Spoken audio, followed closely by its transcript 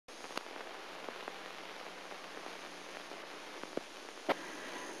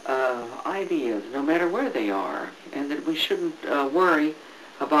ideas, no matter where they are, and that we shouldn't worry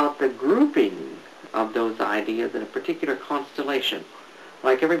about the grouping of those ideas in a particular constellation.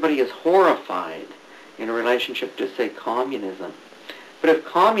 Like everybody is horrified in relationship to, say, communism. But if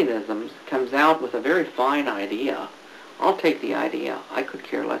communism comes out with a very fine idea, I'll take the idea. I could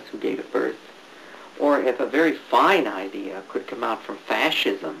care less who gave it birth. Or if a very fine idea could come out from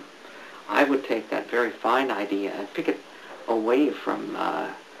fascism, I would take that very fine idea and pick it away from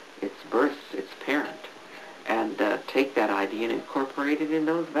its birth, its parent, and take that idea and incorporate it in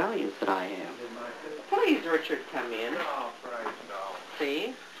those values that I have. Please, Richard, come in. Oh, praise God.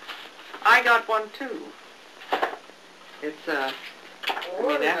 See? I got one, too. It's,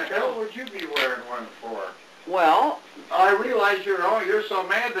 What in the hell would you be wearing one for? Well, I realize you're so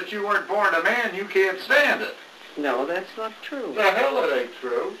mad that you weren't born a man you can't stand it. no, that's not true. The hell it ain't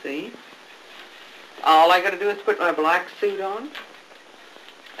true. See? All I got to do is put my black suit on,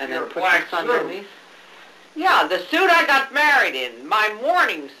 and Your then put black this suit? underneath. Yeah, the suit I got married in, my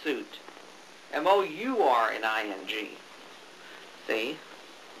mourning suit. M-O-U-R-N-I-N-G. See?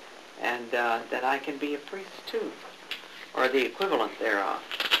 And then I can be a priest too, or the equivalent thereof.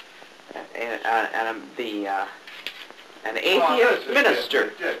 An atheist minister.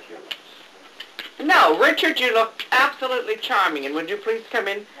 Ridiculous. No, Richard, you look absolutely charming, and would you please come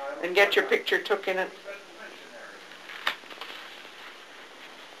in and get your picture took in it?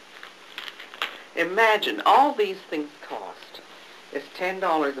 Imagine, all these things cost is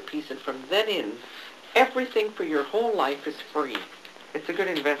 $10 a piece, and from then in, everything for your whole life is free. It's a good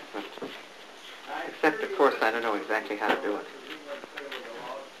investment. Except, of course, I don't know exactly how to do it.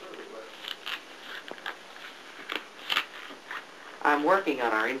 I'm working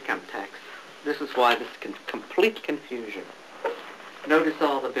on our income tax. This is why this is complete confusion. Notice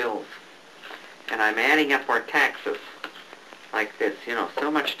all the bills. And I'm adding up our taxes like this. You know,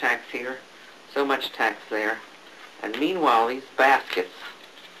 so much tax here, so much tax there. And meanwhile, these baskets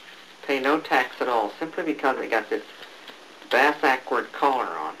pay no tax at all, simply because they got this bass-ackward collar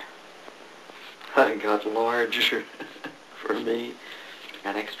on. I got larger for me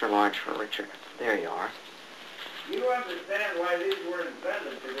and extra large for Richard. There you are. You understand why these were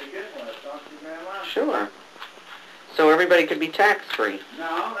invented to begin with, don't you, Madalyn? Sure. So everybody could be tax-free.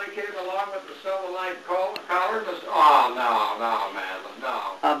 No, they came along with the silver-lined collars. Oh, no, Madalyn,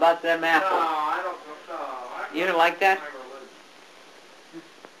 no. How about them apples? No, I don't know. You don't like that?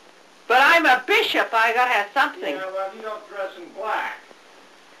 But I'm a bishop. I gotta have something. Yeah, well, you don't dress in black.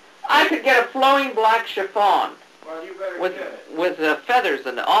 I could get a flowing black chiffon Well, you better with get it. feathers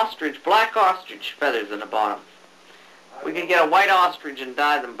and black ostrich feathers in the bottom. We could get a white ostrich and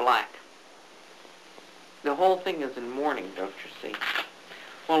dye them black. The whole thing is in mourning, don't you see?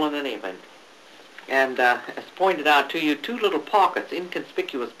 Well, in any event. And as pointed out to you, two little pockets,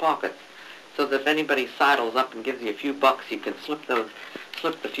 inconspicuous pockets, so that if anybody sidles up and gives you a few bucks, you can slip the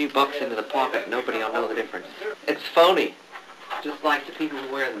few bucks into the pocket. Nobody will know the difference. It's phony, just like the people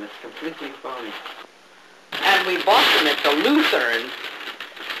who wear them. It's completely phony. And we bought them at the Lutheran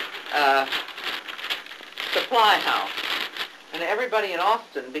supply house. And everybody in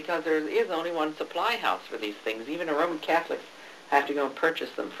Austin, because there is only one supply house for these things, even a Roman Catholics have to go and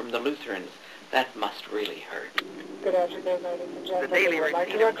purchase them from the Lutherans. That must really hurt. Good afternoon, ladies and gentlemen. The daily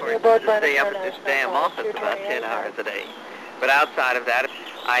routine, of course, is to stay up at this damn office about 10 hours a day. But outside of that,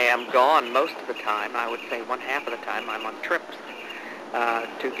 I am gone most of the time. I would say one half of the time I'm on trips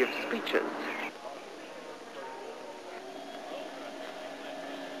to give speeches.